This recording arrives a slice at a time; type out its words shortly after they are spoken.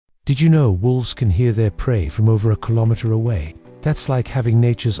Did you know wolves can hear their prey from over a kilometer away? That's like having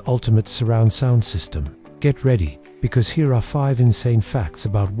nature's ultimate surround sound system. Get ready, because here are 5 insane facts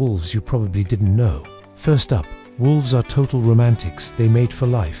about wolves you probably didn't know. First up, wolves are total romantics. They mate for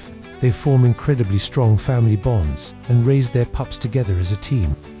life. They form incredibly strong family bonds and raise their pups together as a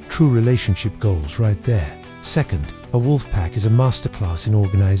team. True relationship goals right there. Second, a wolf pack is a masterclass in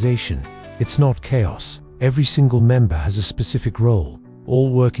organization. It's not chaos. Every single member has a specific role,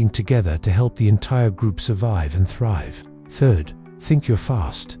 all working together to help the entire group survive and thrive. Third, think you're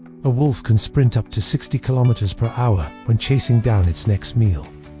fast. A wolf can sprint up to 60 kilometers per hour when chasing down its next meal.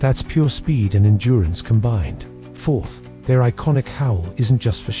 That's pure speed and endurance combined. Fourth, their iconic howl isn't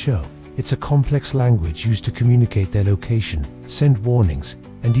just for show. It's a complex language used to communicate their location, send warnings,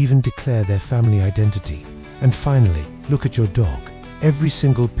 and even declare their family identity. And finally, look at your dog. Every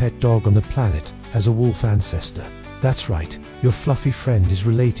single pet dog on the planet has a wolf ancestor. That's right, your fluffy friend is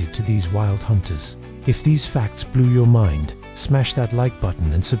related to these wild hunters. If these facts blew your mind, smash that like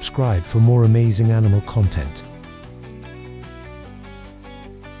button and subscribe for more amazing animal content.